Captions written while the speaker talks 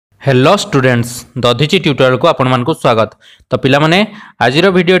Hello students Dadhichi tutorial को आपण मानकु स्वागत। तो पिला माने आज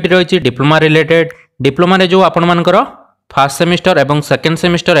वीडियो रही डिप्लोमा रिलेटेड डिप्लोमा रे जो आपण मानकर फर्स्ट सेमिस्टर एवं सेकंड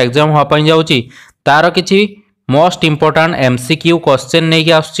सेमिस्टर एग्जाम होपाई जाउची तार किछि मोस्ट इंपोर्टेंट एमसीक्यू क्वेश्चन नहीं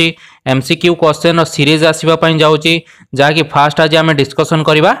कि आसुची एमसीक्यू क्वेश्चन रो सीरीज आसीबा पई जाउची जाकी फास्ट आज आमे डिस्कशन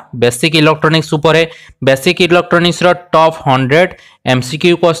करबा बेसिक इलेक्ट्रोनिक्स उपरे। बेसिक इलेक्ट्रोनिक्स रो टॉप 100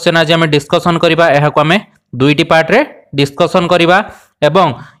 एमसीक्यू क्वेश्चन आज आमे डिस्कशन करबा। एहा को आमे दुईटी पार्ट रे डिस्कशन करबा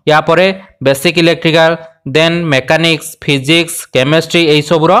एवं या परे basic electrical then mechanics physics chemistry एई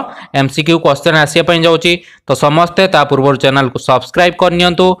सब रो एमसीक्यू क्वेश्चन आसिया पई जाउची। तो समस्ते ता पूर्व चैनल को सब्सक्राइब कर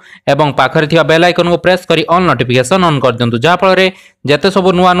नियंतु एवं पाखरे थिया बेल आइकन को प्रेस करी ऑन नोटिफिकेशन ऑन कर दियंतु जा फल रे जते सब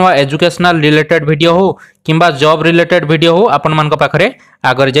नुवा नुवा एजुकेशनल रिलेटेड वीडियो हो किंबा जॉब रिलेटेड वीडियो हो आपण मान को पाखरे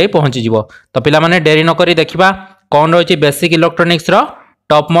आगर जाई पहुंची जिवो। तो पिला माने देरी न करी देखिबा कोन रहची बेसिक इलेक्ट्रोनिक्स रो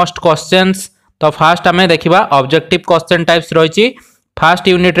टॉप मोस्ट क्वेश्चंस। तो फास्ट हमें देखिबा objective question types रहची। First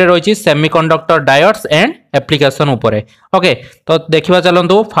unit रे रही सेमीकंडक्टर डायोड्स एंड एप्लिकेशन उपरे। ओके तो देखिबा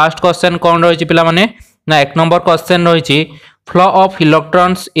चलंतु फर्स्ट क्वेश्चन कोन रही पिला माने ना एक नंबर क्वेश्चन रही flow of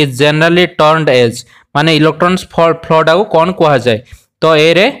electrons is generally turned as माने इलेक्ट्रॉन्स फ्लो डाउ कोन कहा जाय। तो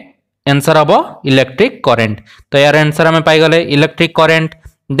ए रे आंसर हबो इलेक्ट्रिक करंट। तो यार आंसर हमें पाई गले इलेक्ट्रिक करंट।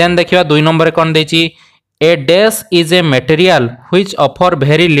 देन देखिबा दुई नंबर रे कोन देची ए dash is a material which offer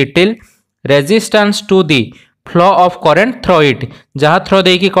very little resistance to the flow of current through it जहाँ थ्रो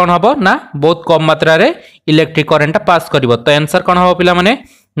देकी कौन हम ना बहुत कम मात्रा रे इलेक्ट्रिक करंट पास करिवो। तो आंसर कौन हम पिला माने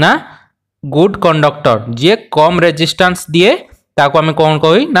ना गुड कंडक्टर जे कम रेजिस्टेंस दिए ताको हमें कौन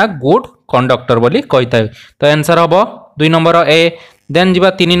कहि ना गुड कंडक्टर बोली कहिताय। तो आंसर हम दुई नंबर ए। देन जीवा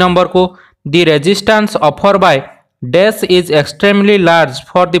तीन नंबर को the resistance offer by dash is extremely large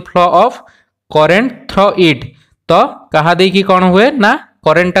for the flow of current through it. तो कहा देकी कौन हुए ना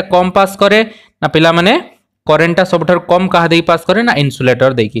करंट कम पास करे ना पिला माने करंट सब कम कहा दे पास करे ना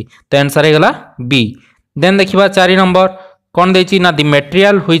इन्सुलेटर देकी। तो आंसर है गला बी। देन देखिबा 4 नंबर कौन देची ना the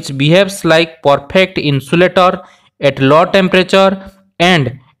material which behaves like perfect insulator at low temperature and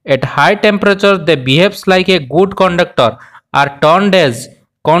at high temperature they behaves like a good conductor are turned as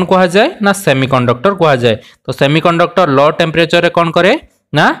कौन कहा जाए ना सेमीकंडक्टर कहा जाए। तो सेमीकंडक्टर लो टेम्परेचर रे कौन करे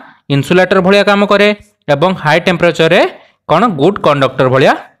ना इन्सुलेटर भलिया काम करे एवं हाई टेम्परेचर रे कौन गुड कंडक्टर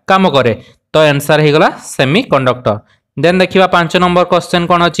भलिया काम करे। तो आंसर है गला सेमीकंडक्टर। देन देखिबा 5 नंबर क्वेश्चन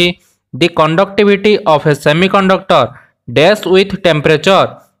कौन अछि the conductivity of A semiconductor dash with temperature.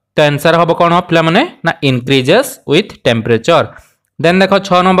 तो आंसर हबो कौन हो पिला माने ना इंक्रीजेस विथ टेम्परेचर। देन देखो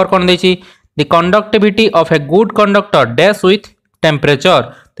 6 नंबर कौन देछि the conductivity of a good conductor dash with temperature.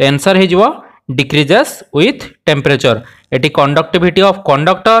 तो आंसर हे जिवो decreases with temperature. Eighty conductivity of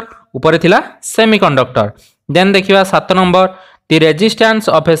conductor ऊपर थिला सेमीकंडक्टर। देन देखिबा 7 number the resistance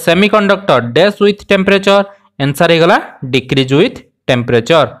of a semiconductor dash with temperature answer है गला decrease with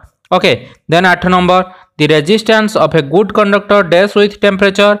temperature। okay then 8 number the resistance of a good conductor dash with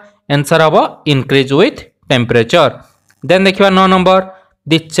temperature answer हबो increase with temperature। then देखिबा 9 number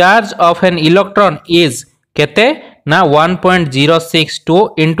the charge of an electron is केते ना 1.062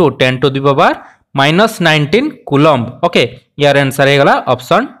 into 10 to the power -19 coulomb। okay यार answer है गला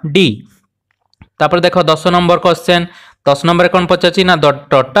option D. तापर देखो 10 number question 10 number कौन पचाची ना the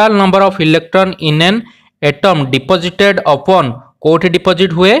total number of electron in an atom deposited upon कोठी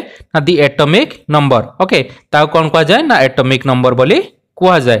डिपोजिट हुए ना दी एटॉमिक नंबर। ओके ता कौन कहा जाए ना एटॉमिक नंबर बोली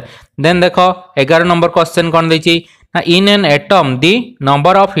कहा जाए। देन देखो 11 नंबर क्वेश्चन कौन देची ना in an atom the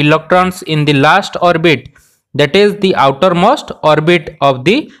number of electrons in the last orbit that is the outer most orbit of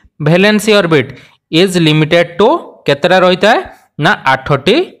the valency orbit is limited to केतरा रहिता है ना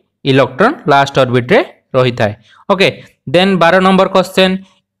 8टी इलेक्ट्रॉन लास्ट ऑर्बिट रे रहिता है। Okay then 12 number question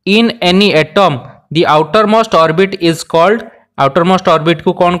in any atom the outer most orbit is called outer most orbit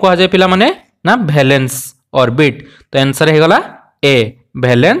को कौन कहा जाए पिला माने ना वैलेंस ऑर्बिट। तो आंसर है गला ए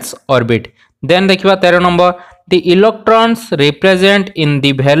वैलेंस ऑर्बिट। देन देखिबा 13 number the electrons represent in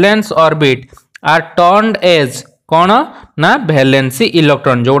the valence orbit are turned as कौन ना वैलेंसी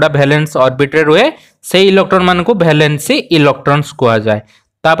इलेक्ट्रॉन जोड़ा वैलेंस ऑर्बिट रे रुए से इलेक्ट्रॉन मान को वैलेंसी इलेक्ट्रॉन्स कहा जाए।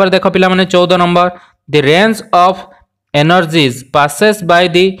 तापर देखो पिला माने 14 number the range of energies passes by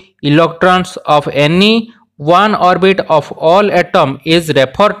the electrons of any one orbit of all atom is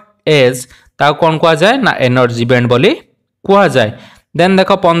referred as ता कौन कहा जाए ना एनर्जी बैंड बोली कहा जाए। देन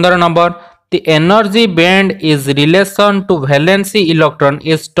देखो 15 number the energy band is relation to valency electron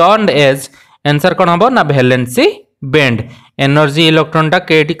is termed as answer कौन हबो ना valency band। एनर्जी इलेक्ट्रॉन टा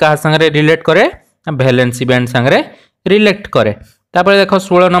केटी कहा संगे रिलेट करे ना valency band संगे रिलेट करे। तापर देखो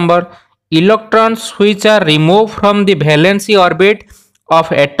 16 number electrons which are removed from the valency orbit of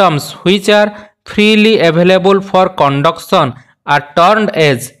atoms which are freely available for conduction are turned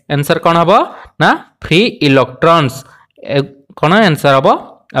as answer कौन हम ना फ्री इलेक्ट्रॉन्स कौन आंसर हम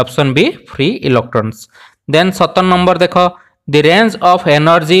option B free electrons. Then 17 number देख the range of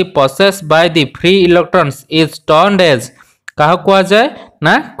energy possess by the free electrons is turned as कहा कुआ जाए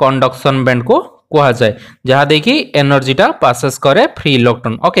ना कंडक्शन बैंड को कुआ जाए जहाँ देखी एनर्जी टा पासेस करे फ्री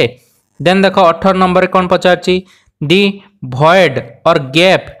इलेक्ट्रॉन। ओके देन देखो 18 नंबर कौन पचारची दी void or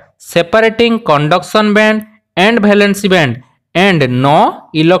gap separating conduction band and valency band and no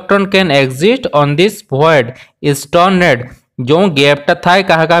electron can exist on this void is termed जो गैप टा थाए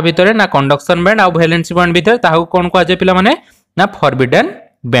कहा कहा भितर ना कंडक्शन बैंड और वैलेंसी बैंड भितर ताहु कोन को आजे पिला माने ना फॉरबिडन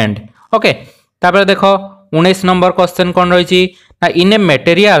बैंड। ओके तापर देखो 19 नंबर क्वेश्चन कोन रही ना इन a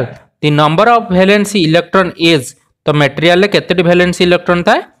material the number of valency electron is तो मटेरियल केते वैलेंसी इलेक्ट्रॉन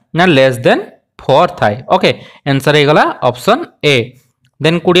थाए ना लेस देन 4 थाए। ओके आंसर हे गला ऑप्शन ए।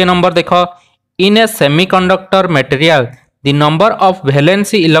 देन 20 नंबर देखो इन ए semiconductor material the number of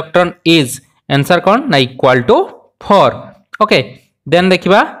valency electron is answer कौन ना इक्वल टू 4। ओके देन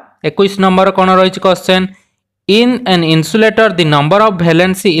देखिबा 21 नंबर कौन रही question in an insulator the number of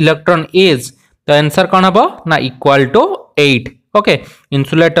valency electron is तो answer कौन हम ना इक्वल टू 8। ओके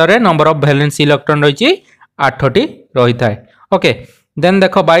इन्सुलेटर रे नंबर ऑफ वैलेंसी इलेक्ट्रॉन रही 8टी रही थाए। ओके देन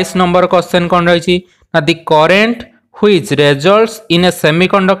देखो 22 नंबर क्वेश्चन कौन रही ना the current which results in A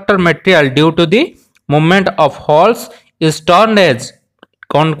semiconductor material due to the movement of holes is turned as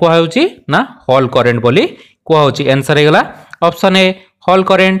कौन कुआ होची ना हॉल करेंट बोली कुआ होची आंसर हे गला option A hall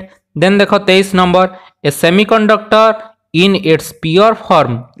current. Then देखो 23 number A semiconductor in its pure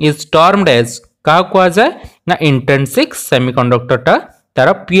form is termed as कहा कुआ जाए ना इंट्रिंसिक सेमीकंडक्टर टा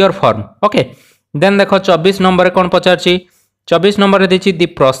तार प्योर फॉर्म। ओके देन देखो 24 नंबर कौन पचारची 24 नंबर देखिए the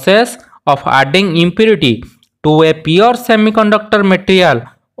process of adding impurity to a pure semiconductor material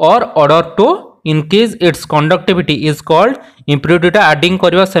और order to increase its conductivity is called impurity adding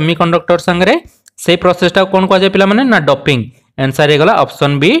करबा सेमीकंडक्टर संगे से प्रोसेस टा कोन को जाय पिला माने ना डोपिंग आंसर हे गला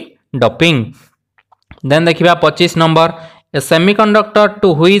ऑप्शन बी डोपिंग। देन देखिबा 25 number A semiconductor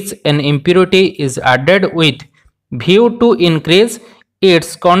to which N impurity is added with Vue to increase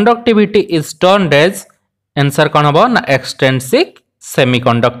its conductivity is turned as answer कौन हम ना एक्सट्रिंसिक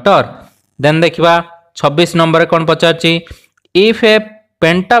सेमीकंडक्टर। देन देखिबा 26 नंबर कौन पचारची if A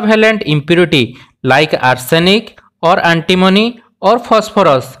pentavalent impurity like arsenic और antimony और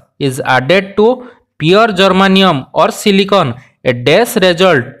phosphorus is added to pure germanium और silicon ए dash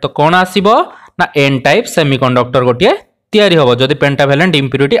result तो कौन आसीबो ना एन टाइप सेमीकंडक्टर गोटे तैयारी होबो जदि पेंटावैलेंट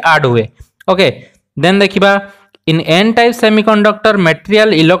इम्प्योरिटी ऐड हुए। ओके देन देखिबा in an type semiconductor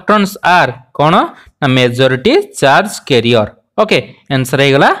material electrons are कौन ना majority charge carrier. Okay answer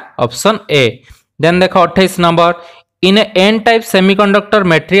हे गला ऑप्शन ए। देन देखो 28 number in an type semiconductor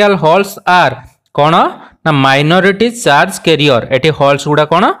material holes are कौन ना minority charge carrier eighty holes गुडा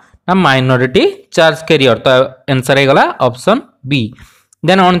कौन ना माइनॉरिटी चार्ज कैरियर तो answer हे गला option B.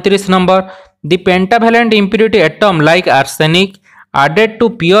 Then 29 number the pentavalent impurity atom like arsenic added to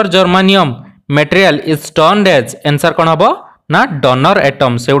pure germanium material is turned as answer कौन हम ना donor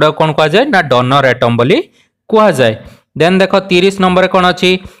atom से गुडा कौन कह जाए ना डोनर एटम बोली कह जाए। देन देखो 30 नंबर कौन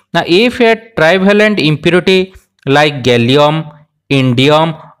अच्छी ना if A trivalent impurity like gallium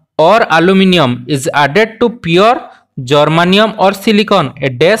indium और aluminium is added to pure germanium और सिलिकॉन ए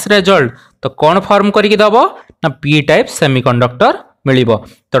डैश रिजल्ट तो कौन फॉर्म करके दबो ना पी टाइप सेमीकंडक्टर मिलिबो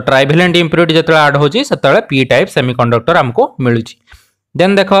तो ट्राइवैलेंट इम्प्योरिटी जतले ऐड होची सेतले पी टाइप सेमीकंडक्टर हमको मिलुची।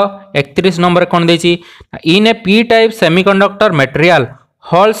 देन देखो 31 नंबर कौन देची इन A P type semiconductor material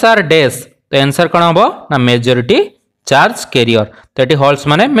holes are dash तो आंसर कौन हम ना मेजॉरिटी चार्ज कैरियर तो ये होल्स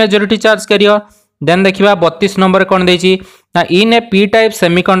माने मेजॉरिटी चार्ज कैरियर। देन देखिबा 32 नंबर कौन देची ना इन A P type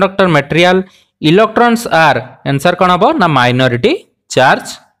semiconductor material electrons our answer कौन हम ना माइनॉरिटी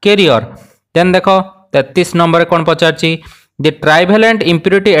चार्ज कैरियर। देन देखो 33 नंबर कौन पचारची the trivalent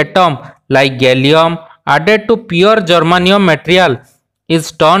impurity atom like gallium added to pure germanium material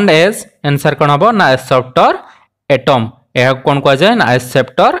is turned as answer कौन हम ना एक्सेप्टर एटम यह कौन कह जाए ना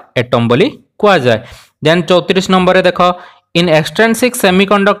एक्सेप्टर एटम बोली कह जाए। देन 34 नंबर रे देखो इन extrinsic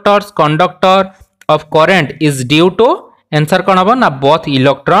semiconductors conductor of current is due to answer कौन हम ना बोथ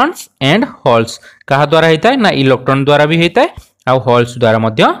इलेक्ट्रॉन्स एंड होल्स कहा द्वारा होता है ना इलेक्ट्रॉन द्वारा भी होता है आ होल्स द्वारा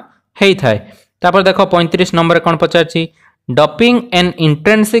मध्य होता है। तापर देखो 35 नंबर कौन पचारची doping N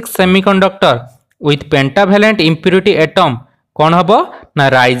intrinsic semiconductor with pentavalent impurity atom कौन हम ना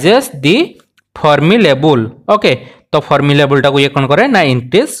राइजेस दी फर्मी लेवल। ओके तो फर्मी लेवल टाको ये कौन करे ना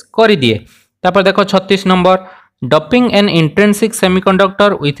इंक्रीज कर दिए। तापर देखो 36 number doping N intrinsic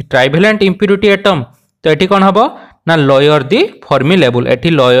semiconductor with trivalent impurity atom तो ये कौन हम ना लोअर दी फर्मी लेवल एटी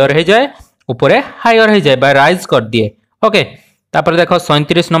लोअर हो जाए ऊपर हायर हो जाए बाय राइज कर दिए। ओके तापर देख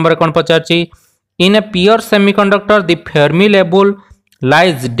 37 नंबर कौन पचार इन a pure semiconductor the Fermi level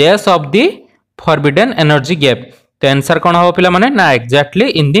lies dash of the forbidden energy gap. तो आंसर कौन हम पिला माने ना एक्जाक्टली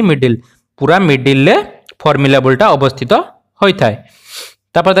इन द मिडिल पूरा मिडिल ले फर्मी लेवलटा अवस्थित होता है।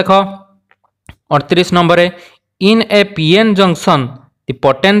 तापर देख 38 number in A PN junction the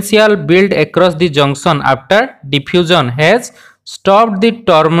potential build across the junction after diffusion has stopped the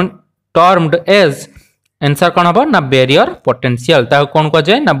termed as. Answer कौन हम ना बैरियर पोटेंशियल ताको कौन कह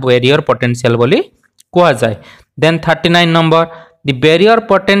जाए ना बैरियर पोटेंशियल बोली कह जाए। Then 39 number the barrier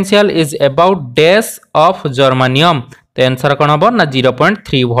potential is about dash of germanium. तो आंसर कौन हम ना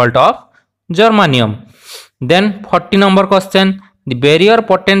 0.3 volt of germanium. Then 40 number question the barrier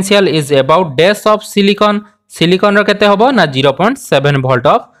potential is about dash of silicon. Silicon रो केते हबो ना 0.7 volt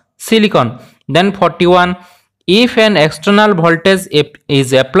of silicon. Then 41 if an external voltage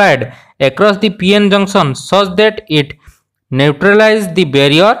is applied across the PN junction such that it neutralizes the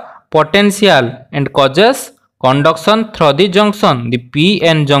barrier potential and causes conduction through the junction, the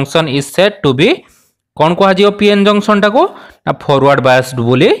PN junction is said to be कौन कह जिवो PN junction टाको ना forward biased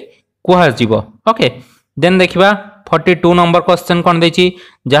बोली कह जिवो। Okay then देखिबा 42 number question कौन देछि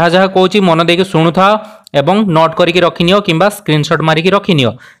जहा जहा कहूची मन देकी सुनु था एवं नोट करके रखिनियो किंबा स्क्रीनशॉट मारिकी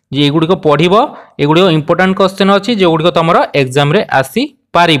रखिनियो जे एगुडी को पढिबो एगुडी इंपोर्टेंट क्वेश्चन अछि जे एगुडी को तमरो एग्जाम रे आसी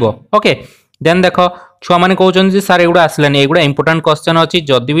पारिबो। ओके देन देखो छुआ माने कहउछन जे सर एगुडा आसलानी एगुडा इंपोर्टेंट क्वेश्चन अछि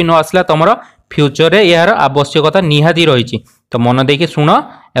जदी भी न आसला तमरो फ्यूचर रे यार आवश्यकता निहाती रहिछि तो मन देकी सुनो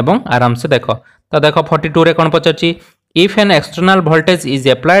एवं आराम से देखो। तो देखो 42 रे कोन पचछि if an external voltage is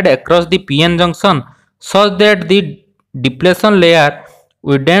applied across the PN junction such that the depletion layer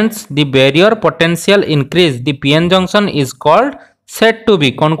widens the barrier potential increase the PN junction is called said to be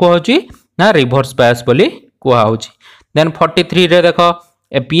कौन कहउछि ना रिवर्स बायस बोली कहउछि। देन 43 रे देखो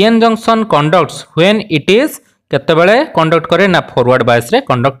a PN junction conducts when it is केते बेले conduct करे ना forward bias रे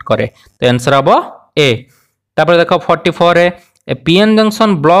कंडक्ट करे तो आंसर हबो ए। तापर देखो 44 रे a PN junction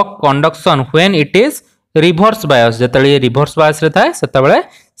block conduction when it is reverse bias जतले reverse bias रे थाए सेतबेले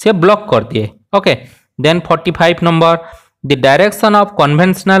से ब्लॉक कर दिए। Okay then 45 number the direction of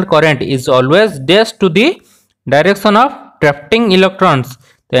conventional current is always dash to the direction of drifting electrons.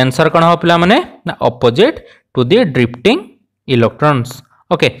 तो आंसर कौन हो पिला माने ना opposite to the drifting electrons.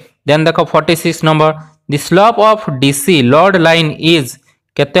 Okay then देखो 46 number the slope of DC load line is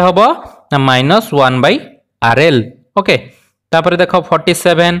केते हबो ना -1/RL। ओके तापर देखो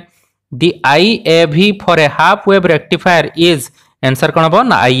 47 the IAV for a half wave rectifier is answer कौन हबो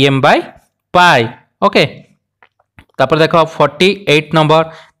ना IM/pi। ओके तापर देखो 48 number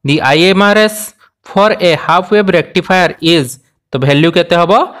the IMRS for a half wave rectifier is तो वैल्यू केते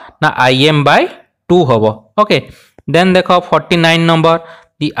हबो ना IM/2 हबो। ओके देन देखो 49 number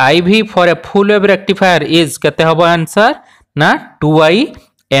the IV for a full wave rectifier is केते हबो आंसर ना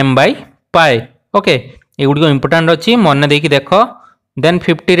 2IM/pi। ओके एगुडी को इंपोर्टेंट अछि मन देकी देखो। देन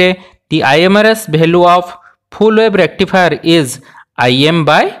 50 रे the IMRS value of full wave rectifier is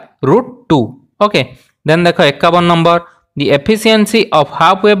IM/√2। okay then देखो 51 number the efficiency of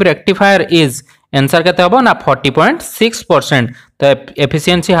half wave rectifier is answer केते हबो ना 40.6%। तो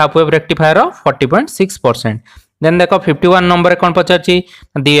efficiency half wave rectifier 40.6%। Then देखो 51 number cone पचारछि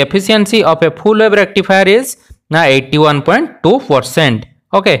the efficiency of a full wave rectifier is ना 81.2%।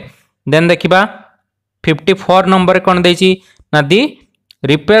 okay then देखिबा 54 number कोन देछि ना the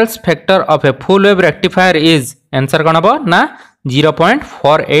repels factor of a full wave rectifier is answer कोन हबो ना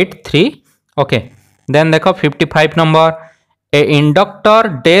 0.483। ओके देन देखो 55 number a inductor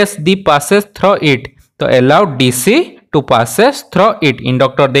dash the passes through it तो allow DC to passes through it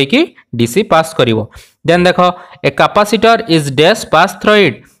inductor देकी DC pass करिवो। Then देखो a capacitor is dash pass through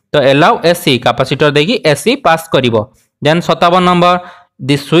it तो allow AC capacitor देकी AC pass करिवो। Then 57 number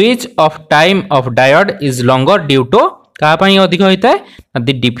the switch of time of diode is longer due to कहा पई अधिक होता है the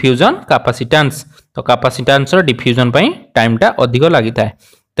diffusion capacitance. तो capacitance रो diffusion पई time टा अधिक लागिता है।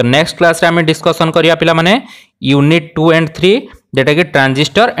 तो नेक्स्ट क्लास रे हमें डिस्कशन करिया पिला माने यूनिट 2 एंड 3 जेटा कि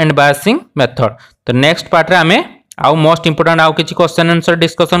ट्रांजिस्टर एंड बायसिंग मेथड। तो नेक्स्ट पार्ट रे हमें आउ मोस्ट इंपोर्टेंट आउ किछि क्वेश्चन आंसर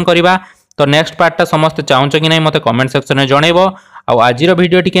डिस्कशन करिबा। तो नेक्स्ट पार्ट टा समस्त चाहूछ कि नै मते कमेंट सेक्शन में जणैबो। आउ आजिरो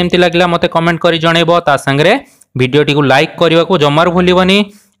वीडियो टी केमति लागला मते कमेंट करि जणैबो। ता संगे वीडियो टी को लाइक करिवा को जमार भूलिबनी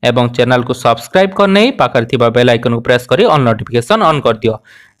एवं चैनल को सब्सक्राइब करने पाखर थिबा बेल आइकन को प्रेस करी ऑल नोटिफिकेशन ऑन कर दियो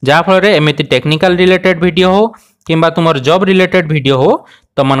जहा फल रे एमिति टेक्निकल रिलेटेड वीडियो हो किंबा तुमर जॉब रिलेटेड वीडियो हो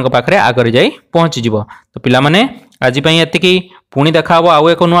तो मन को पाखरे आगर जाई पहुंच जिवो। तो पिला माने आज पई एतिकी पुणी देखाबो आउ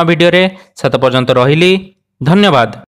एको नुवा वीडियो रे। सत पर्यंत रहिली धन्यवाद।